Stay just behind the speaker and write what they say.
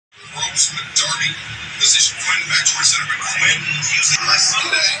With Darby, position Quinn back towards center, but Quinn using my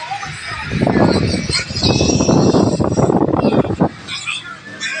Sunday.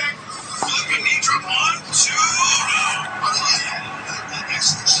 Flipping knee drop, 1, 2.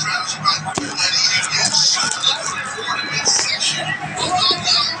 Excellent strategy by letting him get shot forward in midsection. Well done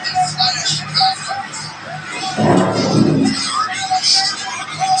now, and flash back. Darby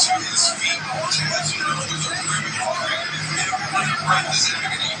struggling to his feet. As you know, there's a ribbon right this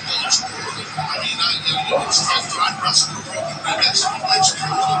agony bulge. Tough time wrestling with broken ribs. Let's go.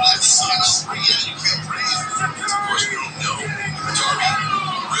 Let's sign up. Yeah, you can't breathe. Of course, we don't know. Darby,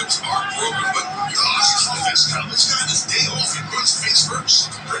 ribs are broken, but gosh, he's the best now. This guy on his day off, he runs face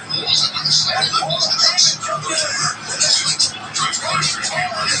first. Brick walls on the side levels. Drives cars for his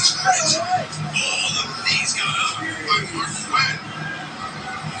hand. That's great. Oh, the knees got up by Mark Quinn.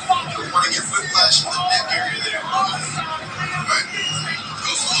 You want to get whiplash in the neck area there. Right.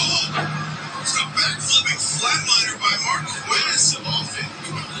 Goes low. Stop back flipping flatliner by Mark Quinn. It's off it.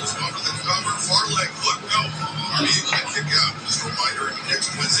 Goes off with the cover. Far leg. Look, no. Army able to kick out. Just a reminder,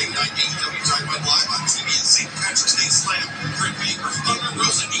 next Wednesday night, AEW Dynamite live on TV at St. Patrick's Day Slam. Britt Baker, Thunder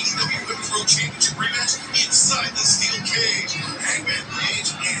Rosa, AEW Women's World Championship rematch inside the steel cage. Hangman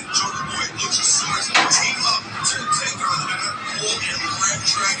Page and Jungle Boy Luchasaurus team up to take on Adam Cole and the Grand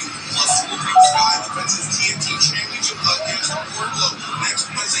Dragon. Plus, Scorpio Sky defends his TNT Championship against Wardlow next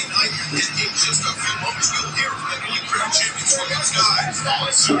Wednesday night. And in just a few moments, we'll hear from the newly crowned champion Scorpio Sky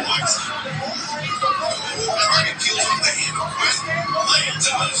on Suplex. Target peels off the hand of Quinn. Lands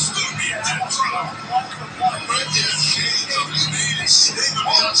on the Scorpion death drop. Right there, shades of his man. Sting on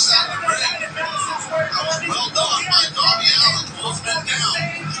the outside of the ring. That was well done by Darby Allin. Both men down.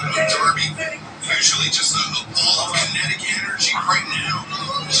 But Darby, usually just a ball of kinetic energy right now.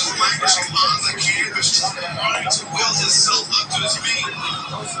 Just languishing on the canvas, trying to will himself up to his feet.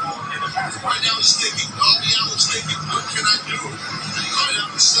 Right now he's thinking, Darby Allin's thinking, what can I do? Right now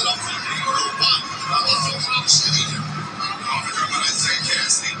he's set up for the robot. I'm sitting here. Officer by Isaiah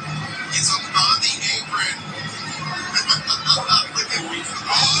Cassidy. He's up on the apron. Look at me.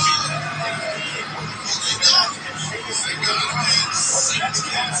 They got him in. Six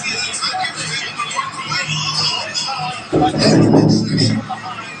Cassidy. It's like you're fitting the Mark Quinn.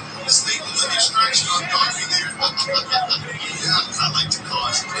 This thing was a distraction on Darby there. Yeah, I like to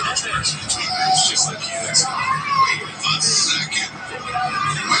call it a distraction between them. It's just like you. Wait a second.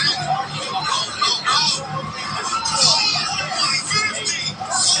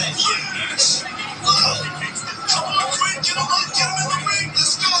 Yes. Come on, Quinn, get him in the ring.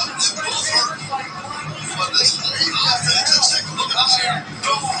 Let's go. They're both hurt. But let's take a look at this here.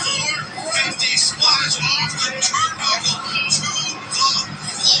 The 450 splash off the turnbuckle to the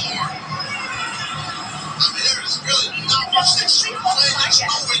floor. I mean, there is really not much they should play. There's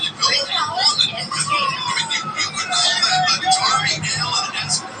no way to go if you wanted to. I mean, you could call that a Darby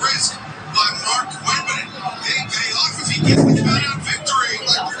Allin-esque risk by Mark Quinn, but it may pay off if he gets the count-out victory.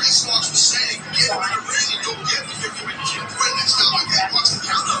 Like Reese Fox was saying, get him in the ring and go get the victory. But Quinn next time I get watch the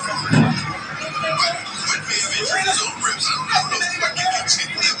count-out. But Quinn may have injured his own ribs. I don't know if Quinn can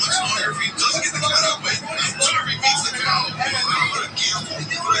continue that much longer if he doesn't get the count-out. But Darby beats the count. What a gamble.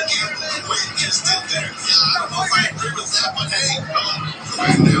 What a gamble. Quinn is still there. Yeah, I don't know if I agree with that, but hey,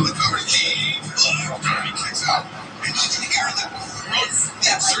 right now the cover key. Darby kicks out. And did you hear the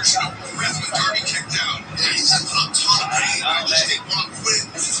insertion of breath when Darby kicked out? Yeah, he's in a ton of pain. I just think Mark Quinn,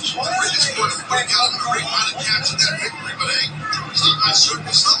 the greatest sport of break out in the ring, might have captured that victory, but hey, it's not my circle,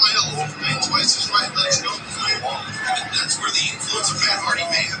 it's not my elbow. And twice his right leg's no Quinn. And that's where the influence of Matt Hardy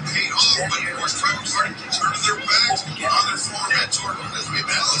may have paid off, but of course, Trevor Hardy turning their backs on their former mentor as we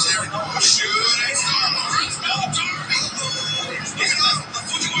balance there. Shooting star, Morris, now Darby. He's got the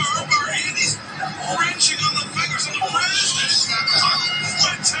Fujiwara armbar and he's wrenching on the fingers of the wrist.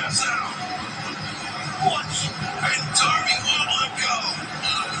 Quinn taps out. And Darby will let go.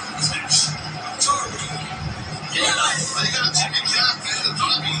 Darby. They got Jimmy Cap and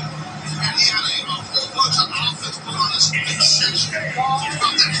Darby. And he had a whole bunch of offense put on his midsection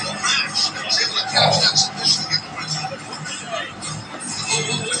throughout that whole match. He was able to catch that submission and get the win.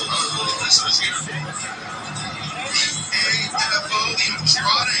 Listen is here. AFO, the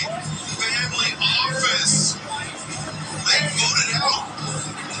Andrade family office. They voted out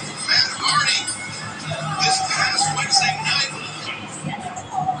Matt Hardy this past Wednesday night.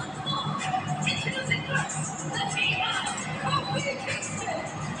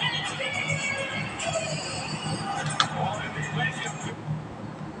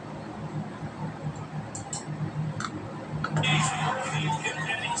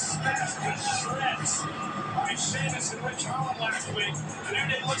 Sheamus and Rich Holland last week, and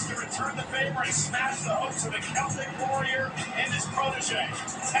to return the favor and smash the hopes of the Celtic Warrior and his protege.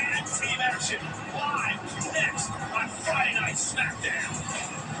 Tag team action live next on Friday Night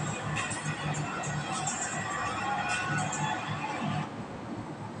SmackDown.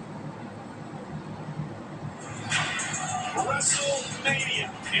 WrestleMania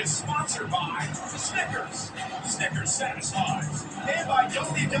is sponsored by Snickers. Snickers satisfies. And by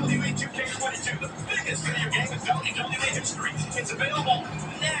WWE 2K22, the biggest video game in WWE history. It's available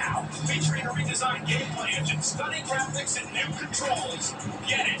now, featuring a redesigned gameplay engine, stunning graphics, and new controls.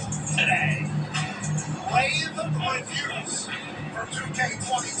 Get it today. Play the reviews for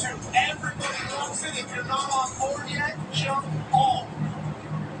 2K22. Everybody loves it. If you're not on board yet, jump on.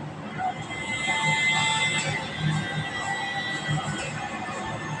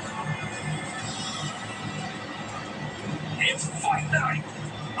 It's Fight Night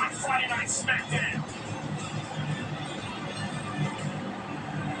on Friday Night SmackDown.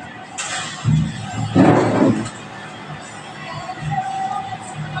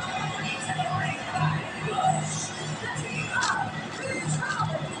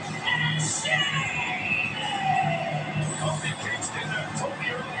 Told me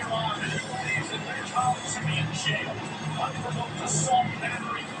earlier on that he believes that Rich Holland should be in jail. Unprovoked assault,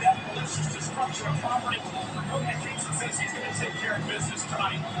 battery, theft, malicious destruction of property. Kofi Kingston says he's going to take care of business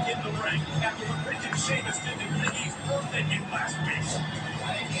tonight in the ring after what Rich and Sheamus did to Big E's birthday gift last week.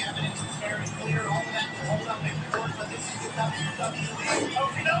 I think the evidence is very clear. All of that will hold up in court, but this is the WWE.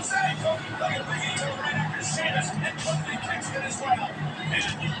 Kofi knows that. Kofi playing Big E over right after Sheamus and Kofi Kingston as well. And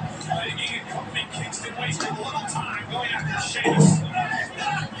Big E and Kofi Kingston wasted a little time going after Sheamus.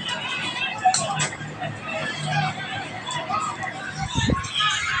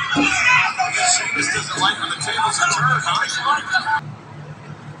 Sheamus doesn't like when the tables are turned, huh?